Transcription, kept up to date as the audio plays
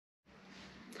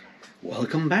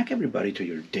Welcome back, everybody, to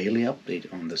your daily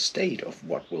update on the state of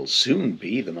what will soon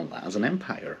be the Malazan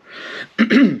Empire.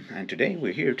 And today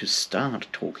we're here to start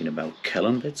talking about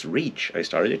Kellanved's Reach. I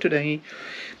started it today.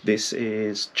 This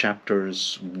is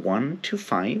chapters 1 to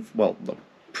 5. Well, the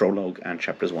prologue and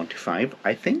chapters 1 to 5,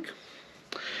 I think.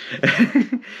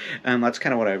 And that's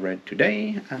kind of what I read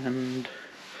today. And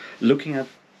looking at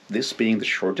this being the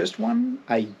shortest one,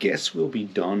 I guess we'll be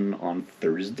done on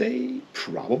Thursday,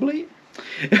 probably.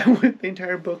 With the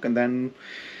entire book, and then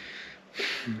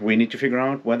we need to figure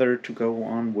out whether to go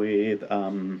on with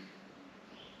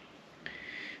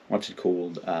what's it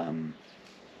called,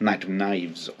 Night of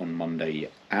Knives on Monday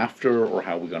after, or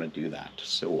how we're gonna do that.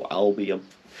 So I'll be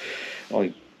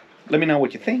let me know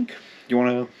what you think. You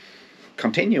want to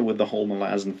continue with the whole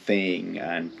Malazan thing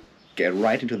and get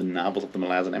right into the novels of the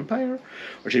Malazan Empire,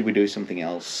 or should we do something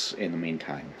else in the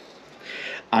meantime?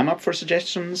 I'm up for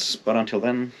suggestions, but until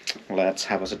then, let's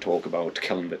have us a talk about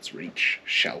Kellanved's Reach,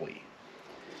 shall we?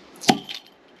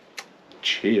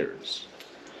 Cheers.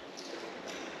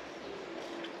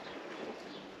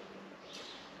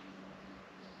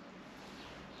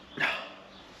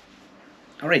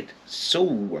 Alright,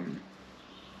 so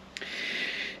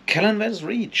Kellanved's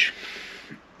Reach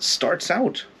starts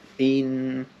out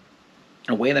in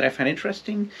a way that I find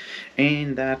interesting,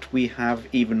 in that we have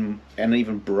an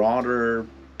even broader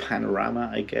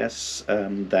panorama, I guess,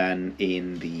 than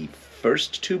in the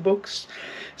first two books.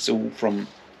 So from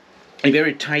a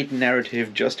very tight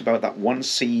narrative just about that one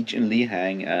siege in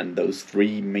Lihang and those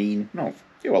three main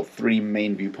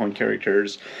viewpoint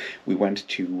characters, we went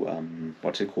to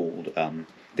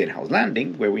Denhouse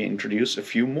Landing, where we introduce a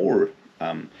few more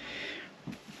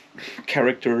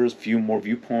characters, few more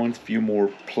viewpoints, few more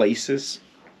places,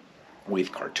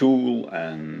 with Kartul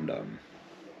and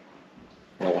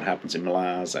what happens in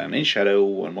Malaz and in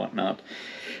Shadow and whatnot.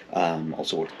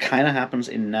 Also what kind of happens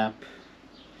in Nap.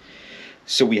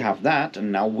 So we have that,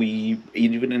 and now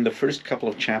even in the first couple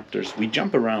of chapters, we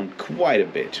jump around quite a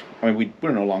bit. I mean,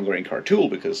 we're no longer in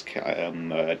Kartul because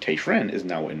Teishren is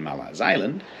now in Malaz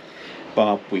Island.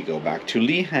 But we go back to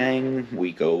Lihang,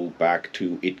 we go back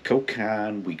to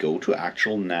Itkokan, we go to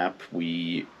actual Nap,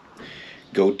 we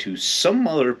go to some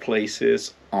other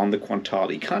places on the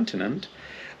Quantali continent,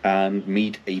 and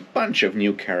meet a bunch of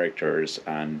new characters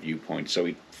and viewpoints. So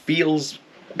it feels,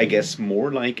 I guess,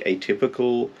 more like a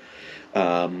typical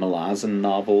Malazan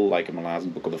novel, like a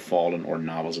Malazan Book of the Fallen or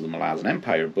Novels of the Malazan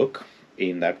Empire book,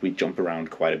 in that we jump around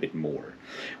quite a bit more.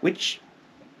 Which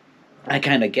I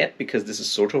kind of get, because this is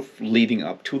sort of leading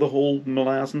up to the whole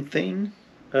Malazan thing,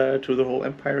 to the whole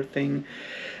Empire thing.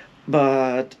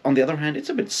 But on the other hand, it's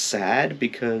a bit sad,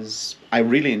 because I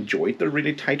really enjoyed the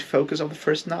really tight focus of the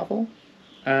first novel,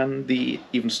 and the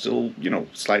even still,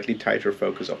 slightly tighter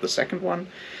focus of the second one.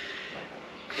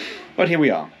 But here we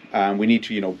are. We need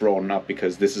to, broaden up,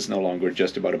 because this is no longer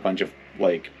just about a bunch of,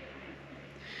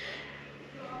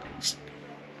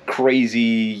 crazy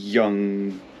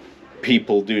young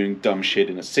people doing dumb shit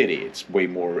in a city. It's way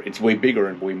bigger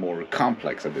and way more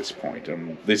complex at this point.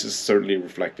 And this is certainly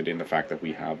reflected in the fact that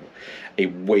we have a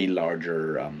way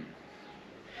larger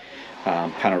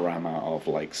panorama of,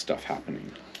 stuff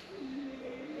happening.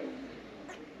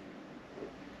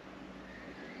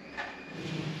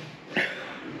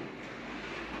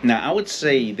 Now, I would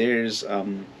say there's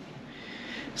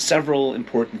several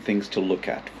important things to look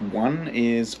at. One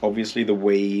is obviously the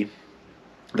way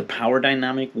the power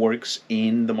dynamic works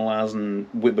in the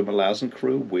Malazan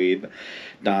crew, with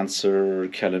Dancer,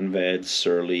 Kellanved,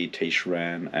 Surly,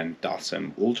 Teishren, and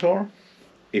Dassem Ultor,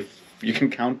 if you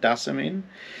can count Dassem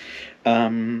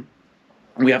in.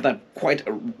 We have that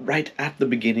right at the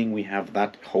beginning. We have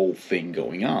that whole thing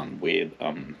going on with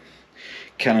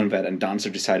Kellanved and Dancer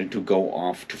deciding to go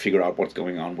off to figure out what's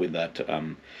going on with that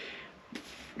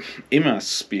Imma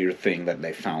spear thing that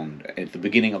they found at the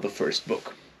beginning of the first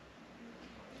book.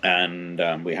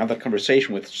 And we have that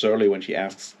conversation with Surly when she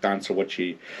asks Dancer what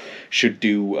she should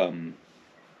do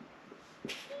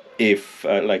if,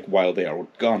 while they are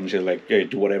gone. She's like, hey,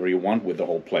 do whatever you want with the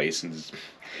whole place.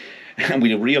 And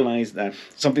we realize that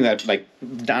something that,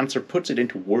 Dancer puts it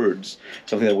into words,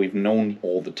 something that we've known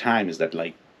all the time, is that,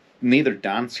 neither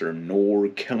Dancer nor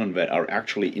Kellanved are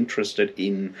actually interested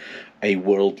in a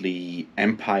worldly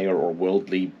empire or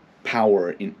worldly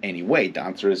power in any way.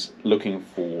 Dancer is looking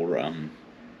for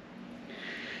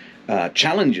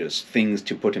challenges, things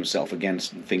to put himself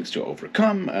against, things to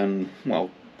overcome, and,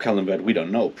 Kellanved, we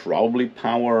don't know. Probably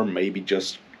power, maybe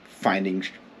just finding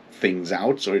things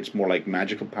out, so it's more like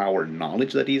magical power and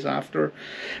knowledge that he's after.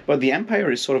 But the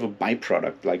Empire is sort of a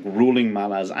byproduct, like ruling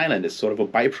Malaz Island is sort of a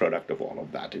byproduct of all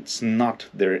of that. It's not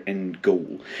their end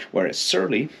goal. Whereas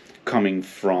Surly, coming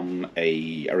from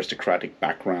a aristocratic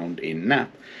background in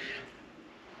Nap,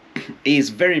 is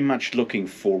very much looking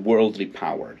for worldly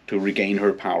power, to regain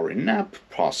her power in Nap,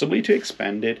 possibly to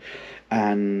expand it,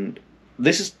 and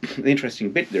this is the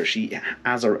interesting bit there. She,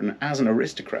 as an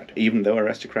aristocrat, even though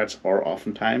aristocrats are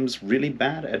oftentimes really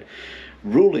bad at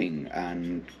ruling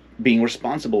and being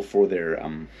responsible for their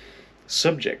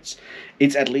subjects,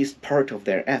 it's at least part of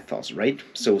their ethos, right?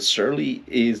 So Surly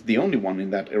is the only one in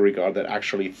that regard that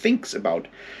actually thinks about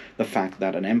the fact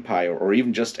that an empire, or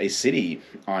even just a city,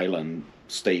 island,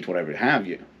 state, whatever have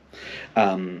you,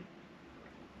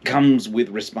 comes with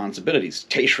responsibilities.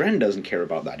 Taishren doesn't care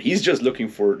about that. He's just looking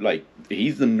for, like,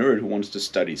 he's the nerd who wants to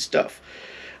study stuff.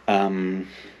 Dasem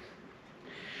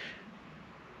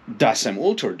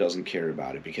Ultor doesn't care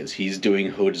about it because he's doing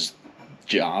Hood's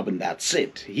job and that's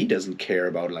it. He doesn't care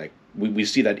about, like, we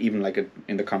see that even like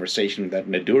in the conversation that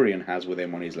Nedurian has with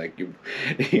him when he's like, you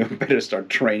better start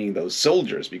training those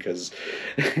soldiers because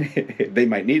they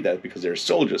might need that because they're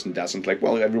soldiers. And Dassem's like,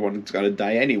 well, everyone's gonna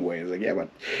die anyway. It's like, yeah, but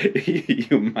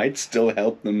you might still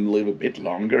help them live a bit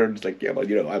longer. And it's like, yeah,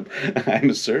 but I'm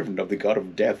a servant of the god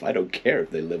of death. I don't care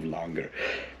if they live longer.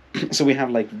 So we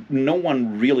have like no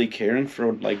one really caring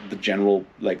for like the general,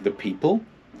 like the people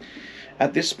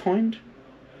at this point.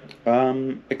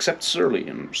 Except Surly,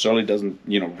 and Surly doesn't,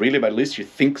 really, but at least she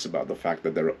thinks about the fact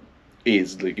that there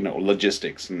is,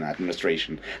 logistics and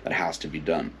administration that has to be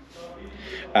done.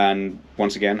 And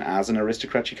once again, as an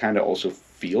aristocrat, she kind of also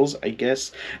feels, I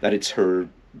guess, that it's her,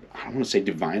 I don't want to say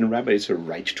divine right, but it's her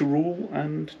right to rule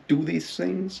and do these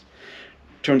things.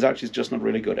 Turns out she's just not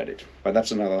really good at it, but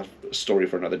that's another story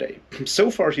for another day.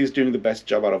 So far, she's doing the best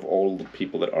job out of all the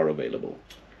people that are available.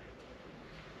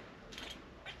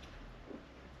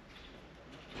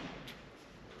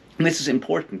 And this is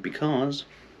important because,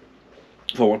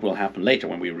 for what will happen later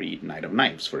when we read Knight of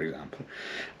Knives, for example,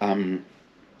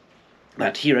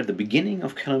 that here at the beginning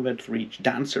of Kellanved Reach,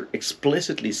 Dancer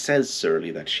explicitly says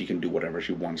Surly that she can do whatever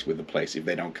she wants with the place if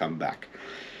they don't come back.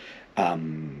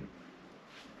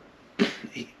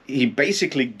 He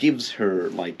basically gives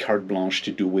her like carte blanche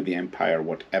to do with the Empire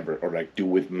whatever, or like do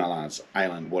with Malaz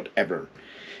Island whatever,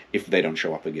 if they don't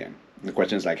show up again. The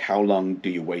question is like, how long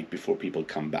do you wait before people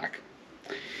come back?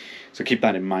 So keep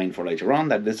that in mind for later on,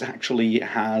 that this actually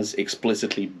has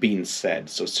explicitly been said.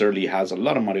 So Surly has a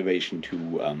lot of motivation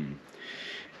to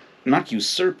not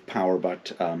usurp power,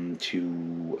 but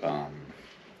to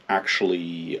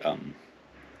actually,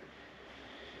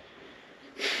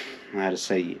 how to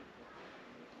say,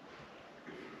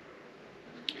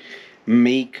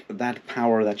 make that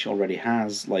power that she already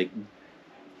has, like,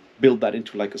 build that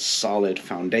into like a solid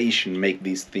foundation, make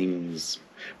these things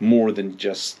more than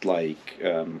just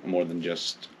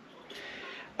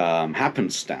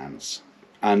happenstance.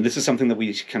 And this is something that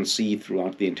we can see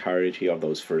throughout the entirety of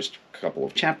those first couple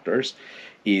of chapters,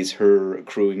 is her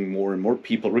accruing more and more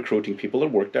people, recruiting people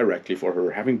that work directly for her,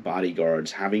 having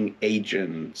bodyguards, having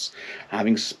agents,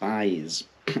 having spies,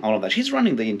 all of that. She's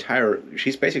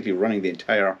basically running the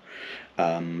entire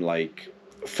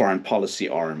foreign policy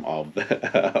arm of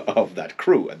of that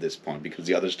crew at this point, because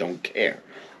the others don't care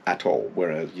at all.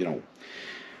 Whereas,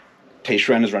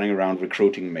 Taishren is running around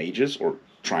recruiting mages, or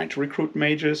trying to recruit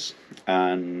mages,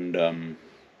 and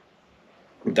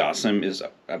Dasim is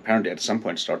apparently at some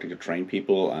point starting to train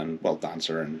people, and, well,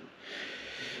 Dancer and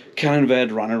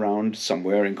Kellanved run around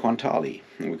somewhere in Quantali,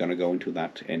 and we're going to go into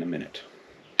that in a minute.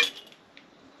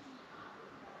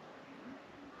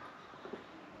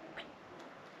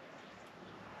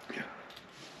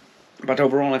 But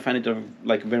overall, I find it a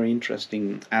very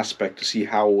interesting aspect to see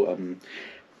how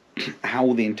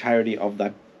the entirety of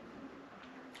that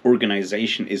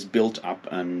organization is built up,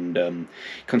 and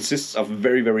consists of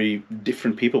very, very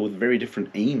different people with very different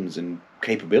aims and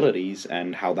capabilities,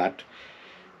 and how that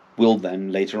will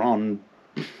then later on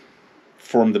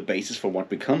form the basis for what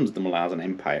becomes the Malazan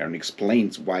Empire, and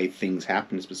explains why things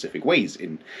happen in specific ways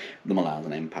in the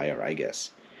Malazan Empire, I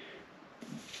guess.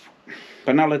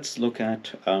 But now let's look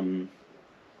at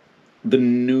the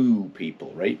new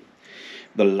people, right?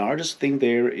 The largest thing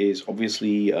there is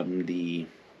obviously the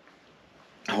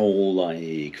whole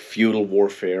feudal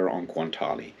warfare on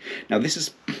Quantali. Now this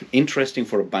is interesting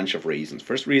for a bunch of reasons.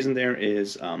 First reason there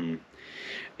is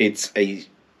it's a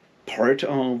part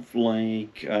of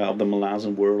of the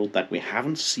Malazan world that we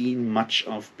haven't seen much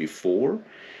of before.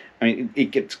 I mean, it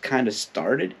gets kind of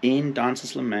started in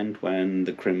Dance's Lament when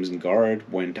the Crimson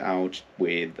Guard went out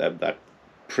with that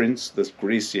prince, this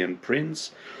Grecian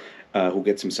prince, who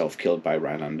gets himself killed by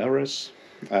Rhiannon.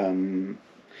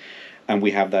 And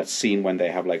we have that scene when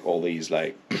they have like all these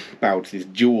like these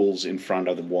jewels in front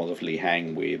of the walls of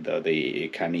Lihang with the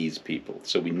Chinese people.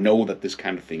 So we know that this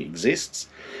kind of thing exists,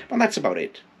 but that's about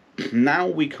it. Now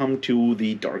we come to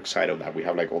the dark side of that. We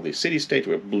have like all these city-states.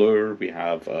 We have Blur. We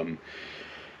have oh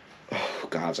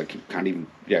gosh, can't even.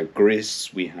 Yeah,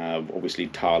 Gris. We have obviously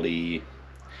Tali.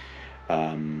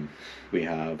 We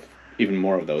have even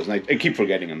more of those, and I keep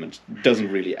forgetting them. It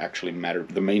doesn't really actually matter.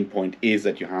 The main point is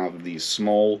that you have these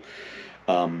small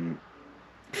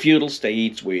feudal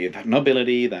states with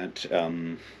nobility that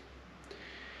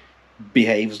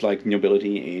behaves like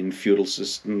nobility in feudal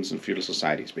systems and feudal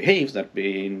societies behaves. That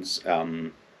means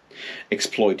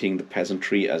exploiting the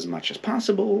peasantry as much as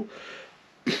possible,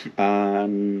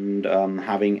 and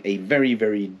having a very,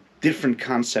 very different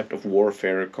concept of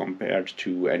warfare compared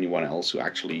to anyone else who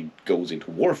actually goes into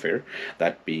warfare.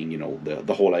 That being,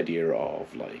 the whole idea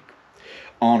of like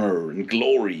honor and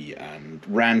glory and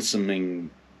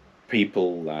ransoming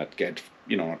people that get,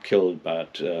 not killed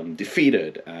but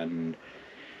defeated, and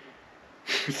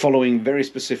following very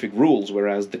specific rules,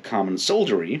 whereas the common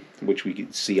soldiery, which we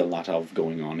see a lot of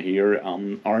going on here,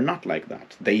 are not like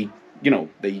that. They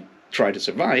try to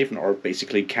survive and are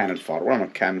basically cannon fodder. Well,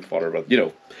 not cannon fodder, but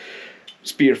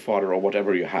spear fodder or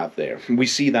whatever you have there. We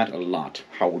see that a lot.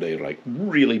 How they're like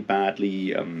really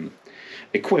badly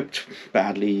equipped,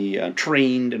 badly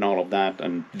trained, and all of that,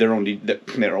 and their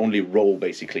only role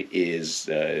basically is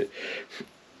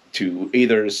to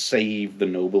either save the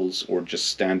nobles or just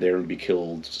stand there and be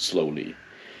killed slowly.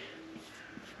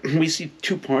 We see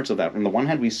two parts of that. On the one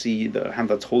hand, we see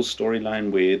that whole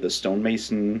storyline with the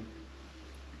stonemason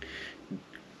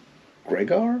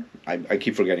Gregor. I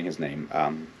keep forgetting his name.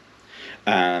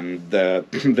 And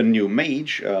the new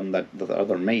mage, that the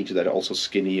other mage that also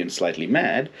skinny and slightly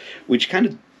mad, which kind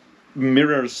of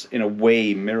mirrors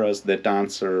the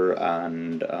dancer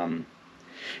and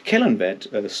Kellanved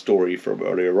story from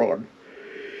earlier on.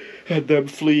 Had them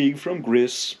fleeing from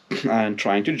Gris and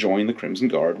trying to join the Crimson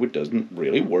Guard, which doesn't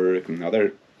really work. And now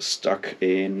they're stuck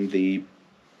in the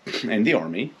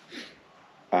army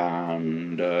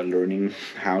and learning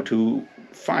how to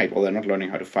fight. Well, they're not learning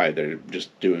how to fight; they're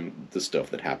just doing the stuff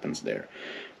that happens there.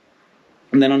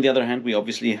 And then on the other hand, we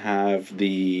obviously have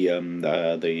the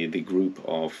group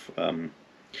of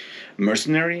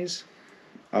mercenaries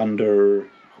under.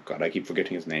 Oh God, I keep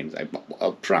forgetting his names.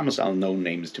 I'll promise I'll know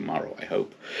names tomorrow, I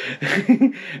hope.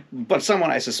 But someone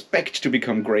I suspect to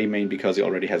become Greymane because he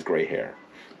already has grey hair.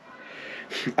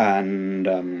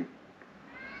 And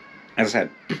as I said,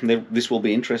 this will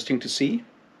be interesting to see.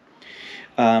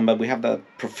 But we have the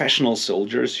professional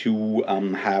soldiers who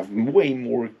have way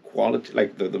more quality,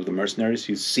 like the mercenaries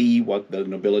who see what the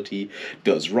nobility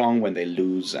does wrong when they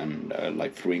lose, and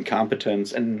like through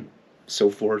incompetence and so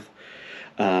forth.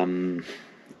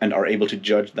 And are able to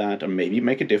judge that and maybe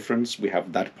make a difference. We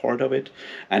have that part of it.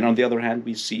 And on the other hand,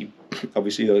 we see,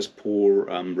 obviously, those poor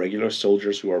regular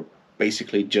soldiers who are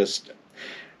basically just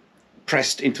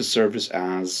pressed into service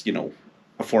as, a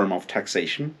form of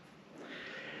taxation.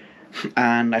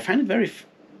 And I find it very,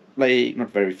 not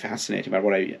very fascinating, but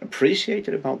what I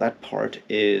appreciated about that part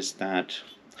is that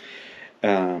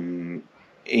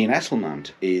Ian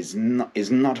Esslemont is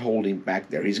not holding back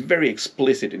there. He's very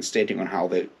explicit in stating on how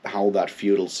that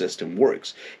feudal system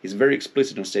works. He's very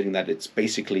explicit in stating that it's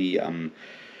basically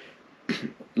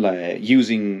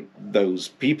using those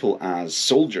people as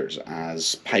soldiers,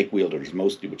 as pike wielders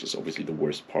mostly, which is obviously the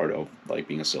worst part of like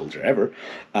being a soldier ever,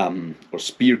 or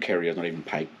spear carriers, not even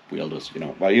pike wielders.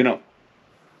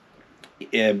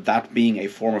 That being a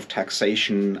form of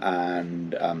taxation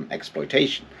and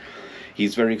exploitation.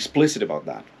 He's very explicit about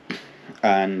that.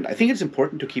 And I think it's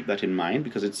important to keep that in mind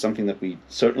because it's something that we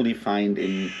certainly find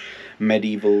in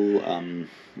medieval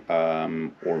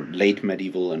or late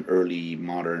medieval and early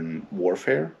modern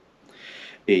warfare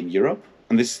in Europe.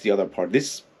 And this is the other part.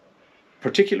 This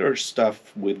particular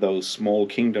stuff with those small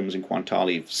kingdoms in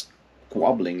Quantali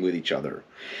squabbling with each other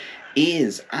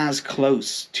is as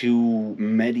close to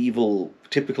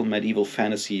typical medieval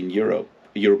fantasy in Europe,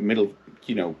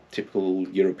 typical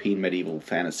European medieval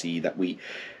fantasy that we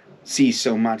see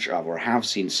so much of, or have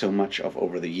seen so much of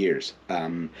over the years,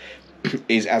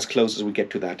 is as close as we get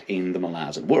to that in the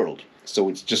Malayan world. So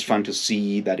it's just fun to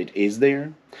see that it is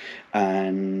there,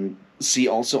 and see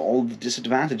also all the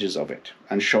disadvantages of it,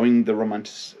 and showing the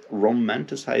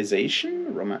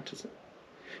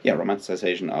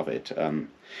romanticization of it.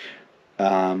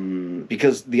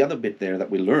 Because the other bit there that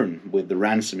we learn with the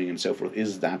ransoming and so forth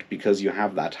is that because you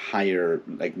have that higher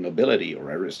like nobility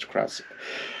or aristocracy,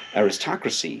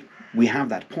 aristocracy, we have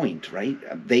that point, right?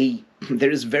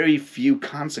 There is very few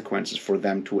consequences for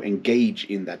them to engage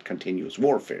in that continuous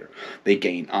warfare. They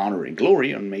gain honor and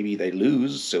glory, and maybe they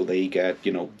lose, so they get,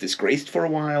 disgraced for a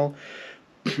while,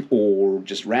 or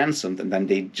just ransomed, and then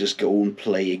they just go and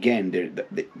play again.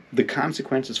 The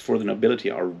consequences for the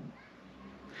nobility are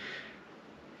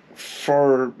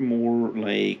far more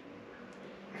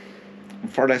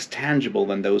far less tangible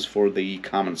than those for the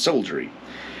common soldiery,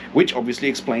 which obviously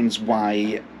explains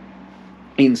why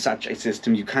in such a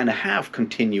system you kind of have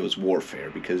continuous warfare,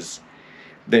 because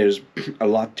there's a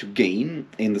lot to gain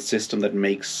in the system that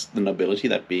makes the nobility,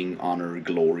 that being honor,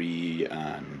 glory,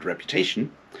 and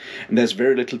reputation, and there's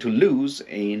very little to lose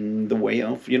in the way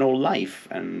of life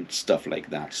and stuff like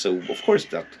that. So of course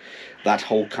that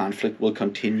whole conflict will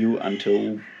continue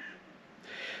until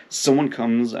someone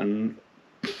comes and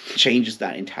changes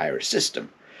that entire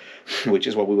system, which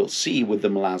is what we will see with the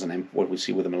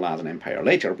Malazan Empire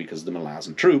later, because the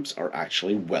Malazan troops are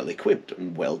actually well equipped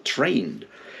and well trained,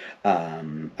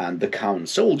 and the common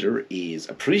soldier is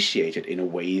appreciated in a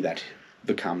way that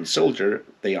the common soldier,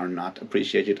 they are not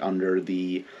appreciated under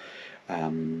the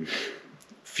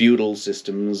feudal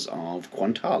systems of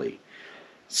Quantali.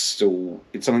 So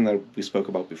it's something that we spoke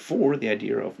about before, the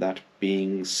idea of that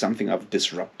being something of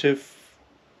disruptive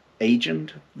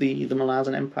agent, the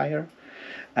Malazan Empire,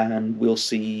 and we'll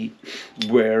see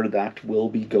where that will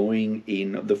be going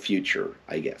in the future,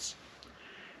 I guess.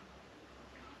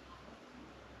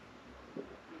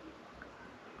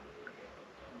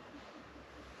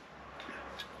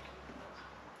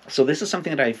 So this is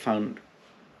something that I found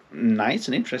nice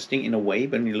and interesting in a way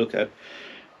when you look at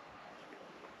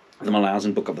the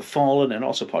Malazan Book of the Fallen, and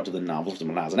also part of the novels of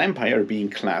the Malazan Empire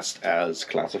being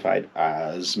classified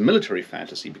as military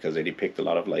fantasy, because they depict a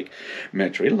lot of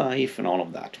military life and all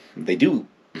of that. They do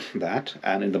that,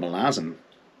 and in the Malazan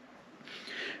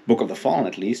Book of the Fallen,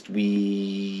 at least,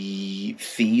 we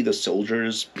see the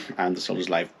soldiers and the soldiers'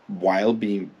 life while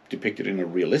being depicted in a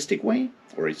realistic way,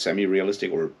 or a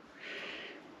semi-realistic, or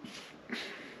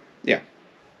yeah,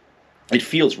 it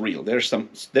feels real. There's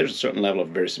a certain level of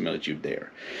verisimilitude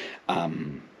there.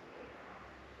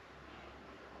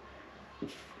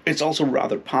 It's also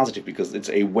rather positive because it's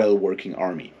a well-working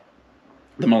army.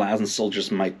 The Malazan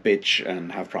soldiers might bitch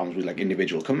and have problems with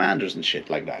individual commanders and shit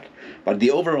like that, but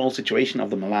the overall situation of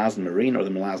the Malazan Marine, or the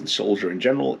Malazan soldier in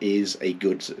general, is a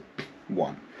good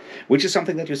one, which is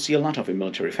something that you see a lot of in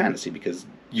military fantasy, because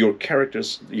your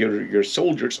characters, your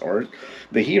soldiers are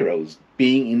the heroes.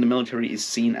 Being in the military is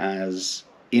seen as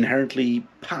inherently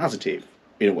positive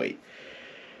in a way,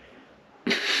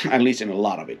 at least in a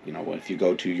lot of it. If you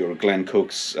go to your Glenn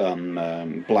Cook's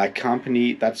Black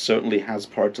Company, that certainly has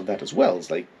parts of that as well.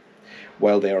 It's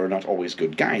while they are not always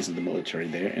good guys in the military,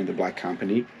 there in the Black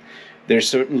Company, there's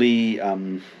certainly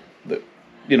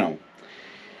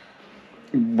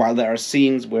while there are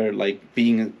scenes where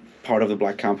being part of the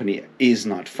Black Company is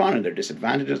not fun and they're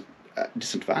disadvantaged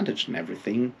and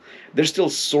everything, they're still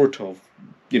sort of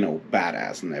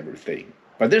badass and everything.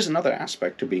 But there's another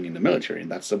aspect to being in the military, and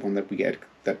that's the one that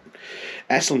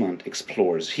Esslemont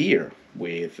explores here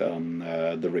with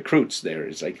the recruits. There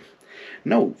is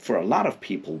no, for a lot of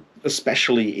people,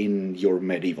 especially in your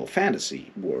medieval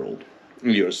fantasy world,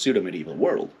 your pseudo-medieval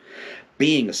world,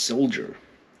 being a soldier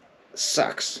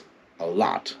sucks a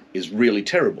lot, is really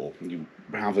terrible. You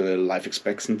have a life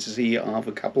expectancy of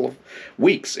a couple of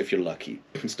weeks if you're lucky,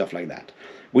 and stuff like that,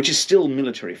 which is still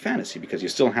military fantasy, because you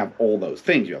still have all those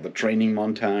things. You have the training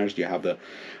montage, you have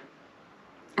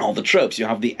all the tropes, you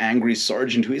have the angry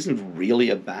sergeant who isn't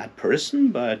really a bad person,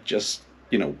 but just,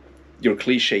 your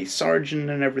cliche sergeant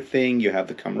and everything. You have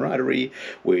the camaraderie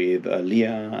with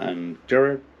Leah and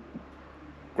Gregor.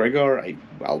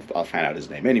 I'll find out his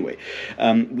name anyway.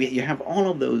 You have all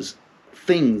of those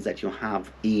things that you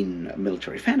have in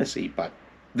military fantasy, but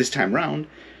this time round,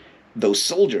 those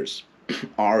soldiers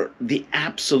are the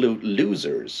absolute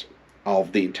losers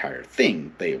of the entire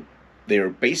thing. They're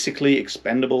basically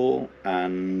expendable,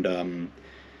 and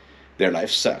their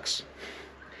life sucks.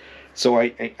 So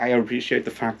I appreciate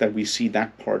the fact that we see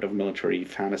that part of military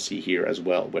fantasy here as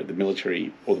well, where the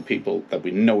military, or the people that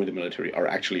we know in the military, are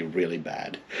actually really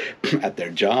bad at their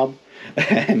job,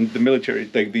 and the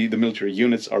military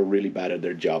units are really bad at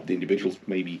their job. The individuals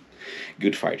may be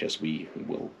good fighters. We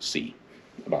will see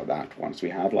about that once we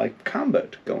have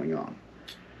combat going on.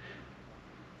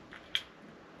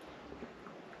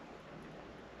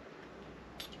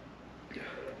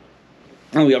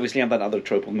 And we obviously have that other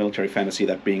trope of military fantasy,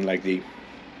 that being the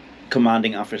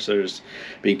commanding officers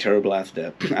being terrible at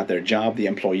their job, the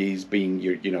employees being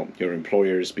your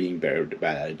employers being very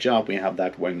bad at a job. We have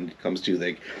that when it comes to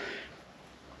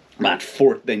that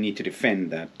fort they need to defend,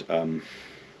 that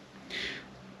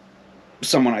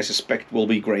someone I suspect will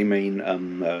be Greymane,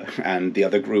 and the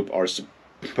other group are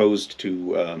supposed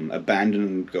to abandon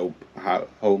and go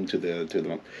home to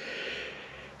the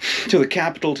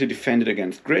capital to defend it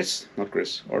against Gris, not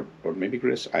Gris, or maybe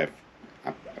Gris.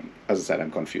 As I said,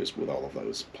 I'm confused with all of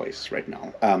those places right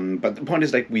now. But the point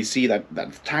is, like, we see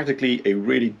that's tactically a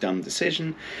really dumb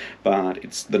decision, but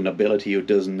it's the nobility who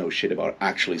doesn't know shit about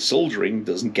actually soldiering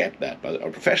doesn't get that. But our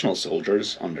professional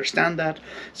soldiers understand that,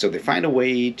 so they find a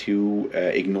way to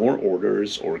ignore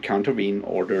orders or countervene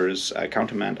orders,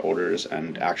 countermand orders,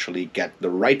 and actually get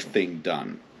the right thing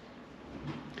done.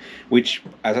 Which,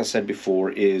 as I said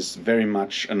before, is very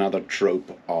much another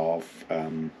trope of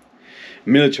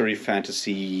military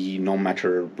fantasy, no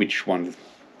matter which one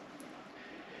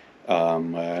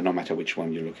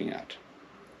you're looking at.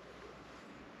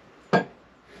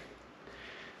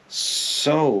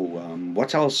 So,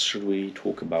 what else should we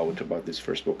talk about this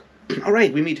first book? All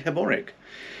right, we meet Heboric.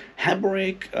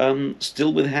 Heboric,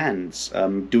 still with hands,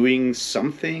 doing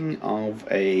something of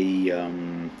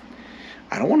a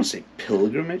I don't want to say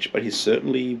pilgrimage, but he's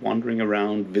certainly wandering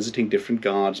around, visiting different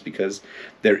gods, because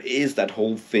there is that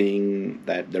whole thing,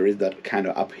 that there is that kind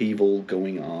of upheaval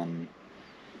going on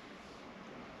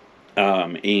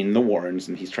in the Warrens,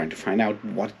 and he's trying to find out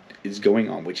what is going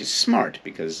on, which is smart,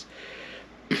 because,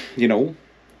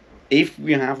 if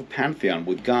we have a pantheon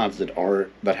with gods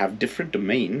that have different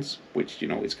domains, which,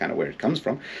 is kind of where it comes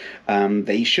from,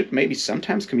 they should maybe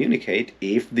sometimes communicate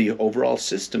if the overall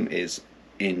system is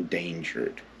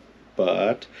endangered.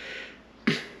 But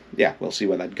yeah, we'll see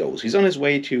where that goes. He's on his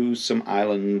way to some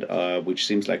island which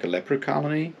seems like a leper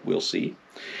colony. We'll see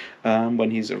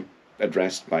when he's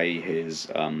addressed by his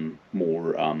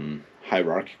more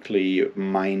hierarchically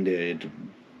minded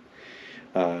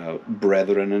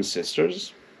brethren and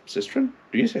sisters. Sistren?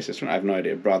 Do you say sistren? I have no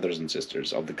idea. Brothers and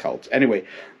sisters of the cult. Anyway,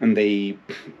 and they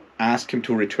ask him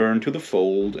to return to the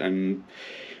fold and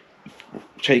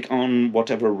take on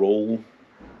whatever role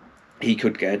he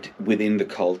could get within the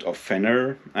cult of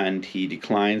Fenner, and he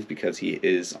declines because he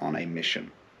is on a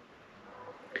mission.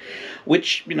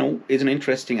 Which, is an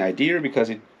interesting idea, because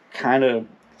it kind of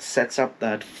sets up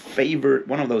that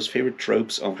one of those favorite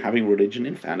tropes of having religion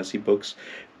in fantasy books.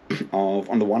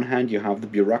 On the one hand, you have the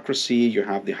bureaucracy, you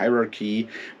have the hierarchy,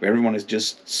 where everyone is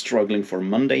just struggling for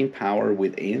mundane power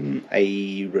within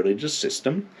a religious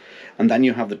system. And then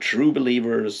you have the true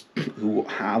believers who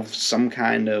have some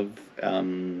kind of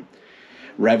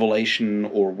revelation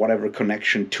or whatever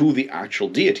connection to the actual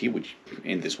deity, which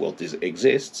in this world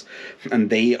exists, and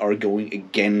they are going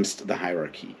against the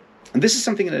hierarchy. And this is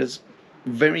something that is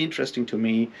very interesting to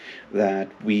me, that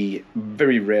we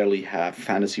very rarely have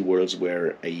fantasy worlds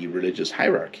where a religious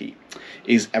hierarchy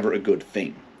is ever a good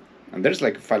thing. And there's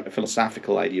like a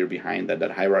philosophical idea behind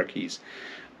that hierarchies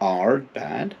are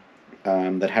bad,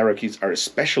 that hierarchies are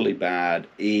especially bad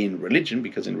in religion,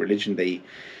 because in religion they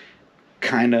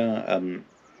kind of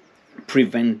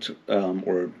prevent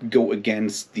or go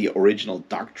against the original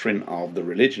doctrine of the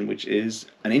religion, which is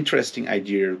an interesting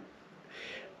idea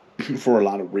for a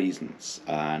lot of reasons.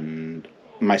 And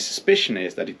my suspicion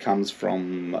is that it comes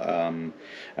from,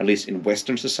 at least in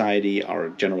Western society, our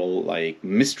general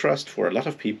mistrust for a lot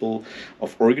of people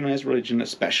of organized religion,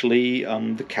 especially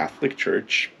the Catholic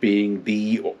Church being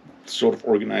the sort of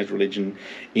organized religion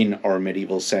in our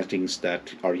medieval settings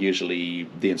that are usually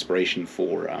the inspiration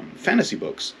for fantasy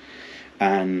books.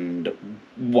 And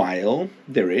while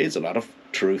there is a lot of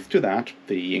truth to that,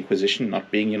 the Inquisition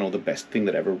not being, the best thing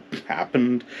that ever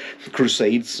happened,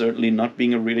 Crusades certainly not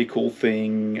being a really cool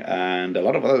thing, and a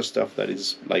lot of other stuff that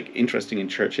is interesting in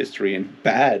church history and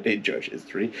bad in church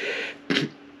history,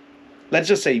 let's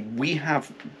just say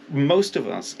most of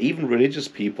us, even religious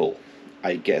people,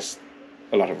 I guess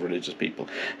a lot of religious people,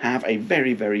 have a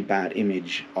very, very bad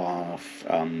image of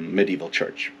medieval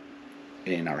church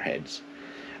in our heads.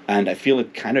 And I feel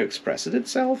it kind of expresses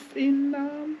itself in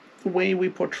the way we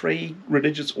portray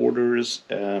religious orders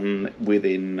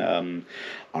within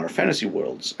our fantasy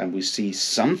worlds. And we see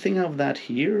something of that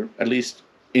here, at least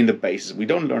in the basis. We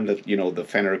don't learn that, the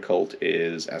Fenner cult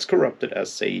is as corrupted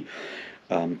as, say,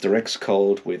 the Rex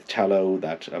cult with Tallow,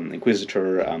 that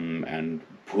Inquisitor, and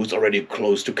who's already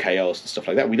close to chaos and stuff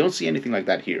like that. We don't see anything like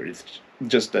that here. It's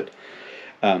just that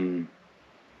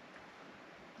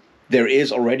there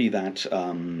is already that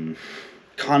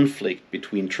conflict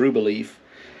between true belief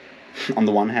on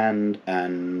the one hand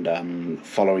and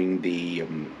following the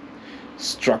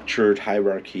structured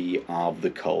hierarchy of the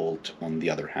cult on the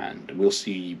other hand. We'll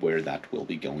see where that will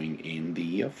be going in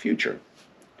the future.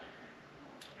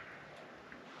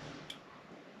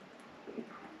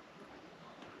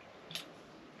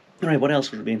 All right, what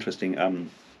else would be interesting?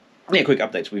 Yeah, quick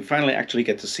updates. We finally actually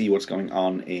get to see what's going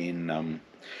on in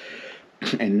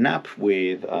Nap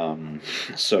with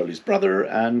Surly's brother,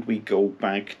 and we go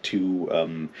back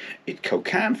to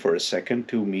Itkokan for a second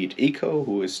to meet Iko,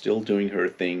 who is still doing her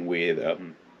thing with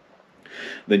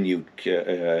the new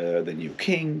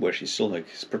king, where she's still like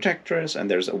his protectress, and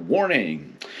there's a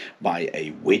warning by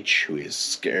a witch who is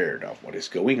scared of what is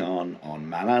going on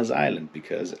Malaz Island,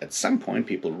 because at some point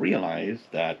people realize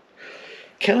that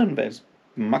Kellanved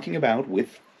mucking about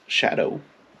with Shadow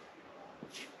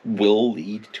will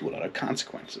lead to a lot of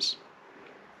consequences.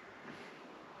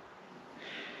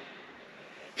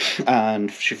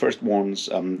 And she first warns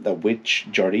the witch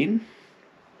Jardine.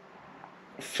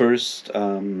 First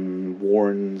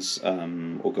warns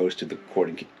or goes to the court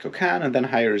in Kokan, and then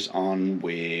hires on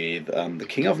with the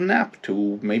King of Nap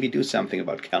to maybe do something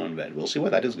about Kellanved. We'll see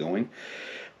where that is going.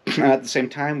 At the same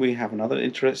time, we have another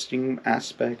interesting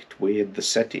aspect with the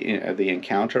Seti, the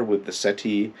encounter with the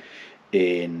Seti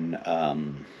in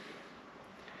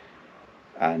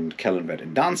and Kellanved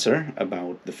and Dancer,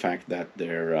 about the fact that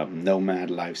their nomad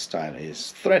lifestyle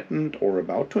is threatened or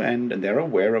about to end, and they're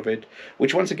aware of it,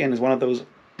 which once again is one of those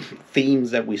themes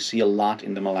that we see a lot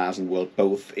in the Malazian world,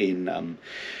 both in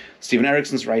Stephen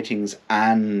Erickson's writings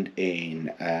and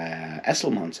in Ian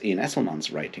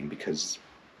Esslemont's writing, because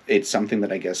it's something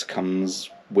that I guess comes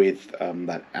with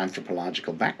that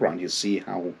anthropological background. You see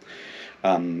how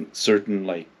certain,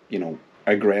 like,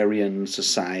 agrarian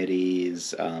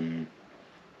societies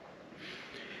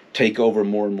take over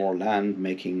more and more land,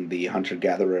 making the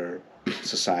hunter-gatherer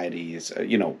societies,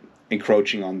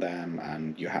 encroaching on them,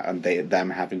 and them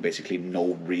having basically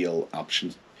no real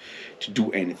options to do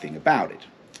anything about it.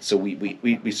 So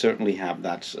we certainly have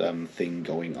that thing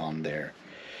going on there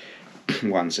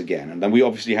once again. And then we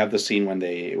obviously have the scene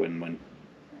when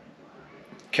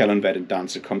Kellanved and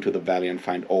Dancer come to the valley and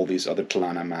find all these other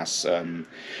Tlanamas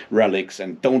relics,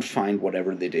 and don't find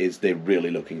whatever it is they're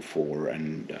really looking for,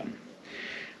 and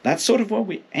that's sort of where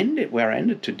I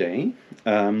ended today,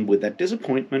 with that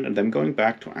disappointment, and them going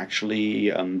back to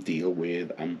actually deal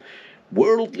with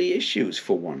worldly issues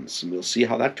for once. And we'll see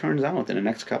how that turns out in the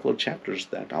next couple of chapters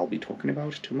that I'll be talking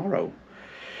about tomorrow.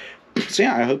 So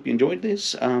yeah, I hope you enjoyed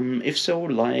this. If so,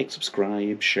 like,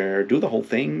 subscribe, share, do the whole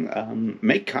thing.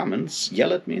 Make comments,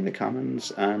 yell at me in the comments,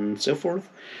 and so forth.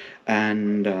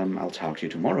 And I'll talk to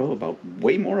you tomorrow about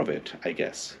way more of it, I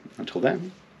guess. Until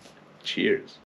then, cheers.